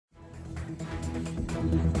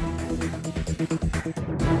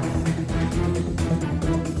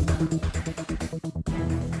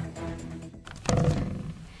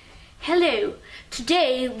Hello,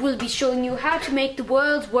 today we'll be showing you how to make the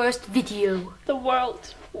world's worst video. The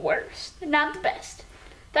world's worst, not the best.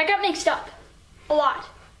 That got mixed up a lot.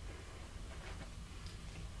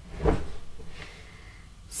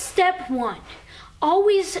 Step 1.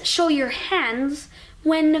 Always show your hands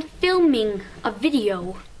when filming a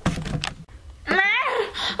video.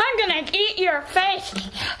 I'm gonna eat your face.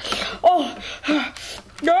 Oh,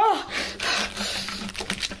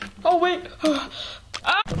 oh wait.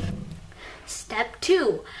 Step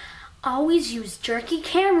 2. Always use jerky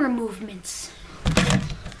camera movements.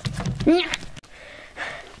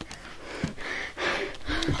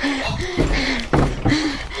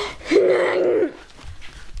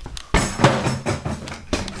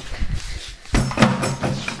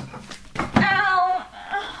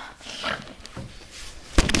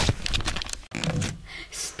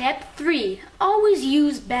 Step 3. Always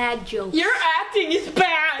use bad jokes. Your acting is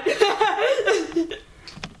bad.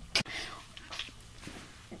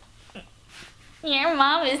 Your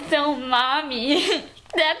mom is so mommy.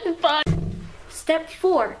 That's fun. Step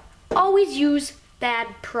 4. Always use bad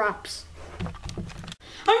props.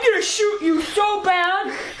 I'm gonna shoot you so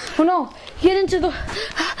bad. Oh no, get into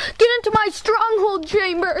my stronghold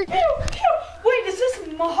chamber. Pew, pew. Wait, is this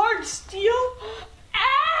hard steel?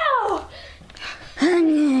 Ow!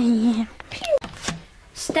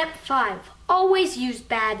 Step 5. Always use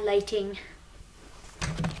bad lighting.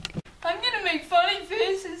 I'm gonna make funny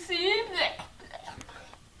faces, see?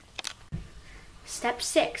 Step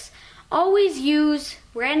 6. Always use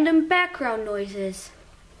random background noises.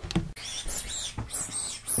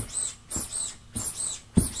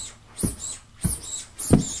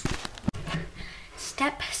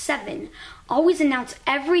 Step 7. Always announce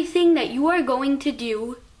everything that you are going to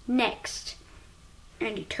do next.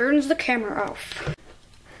 And he turns the camera off.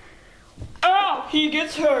 Oh, he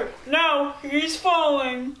gets hurt. No, he's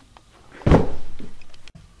falling.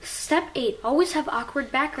 Step 8. Always have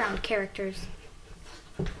awkward background characters.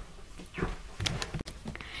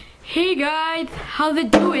 Hey guys, how's it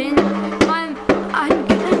doing?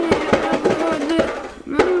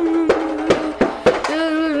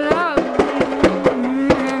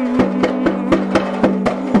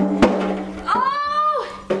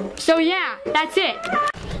 So yeah, that's it.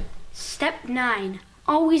 Step 9.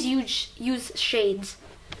 Always use shades.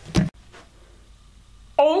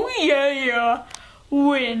 Oh yeah.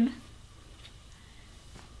 Win.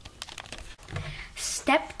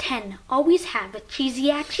 Step 10. Always have a cheesy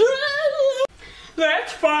action.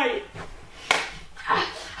 Let's fight.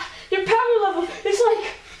 Your power level is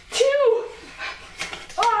like 2.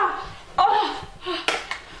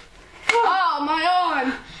 Oh, my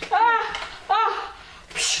arm.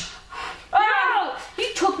 No,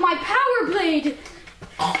 he took my power blade.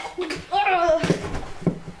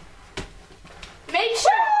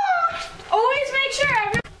 Always make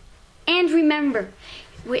sure. And remember,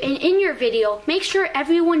 in your video, make sure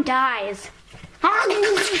everyone dies.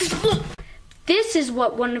 This is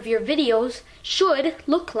what one of your videos should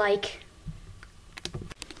look like.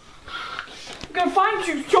 I'm gonna find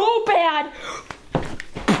you so bad.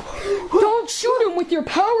 Don't shoot him with your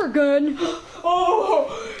power gun. Oh.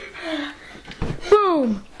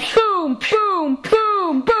 Boom, boom, boom,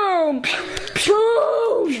 boom, boom,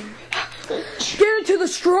 boom. Get into the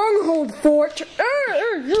stronghold fort.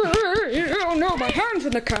 Oh no, my hand's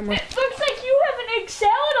in the camera. It looks like you have an egg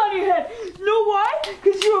salad on your head. Know why?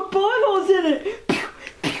 Because you have bullet holes in it.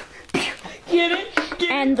 Get it?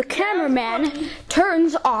 And the cameraman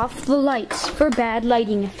turns off the lights for bad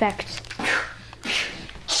lighting effects.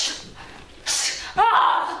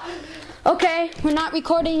 Okay, we're not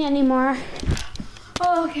recording anymore.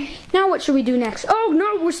 Oh, okay. Now what should we do next? Oh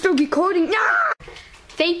no, we're still recording. Ah!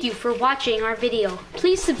 Thank you for watching our video.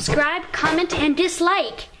 Please subscribe, comment, and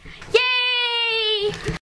dislike. Yay!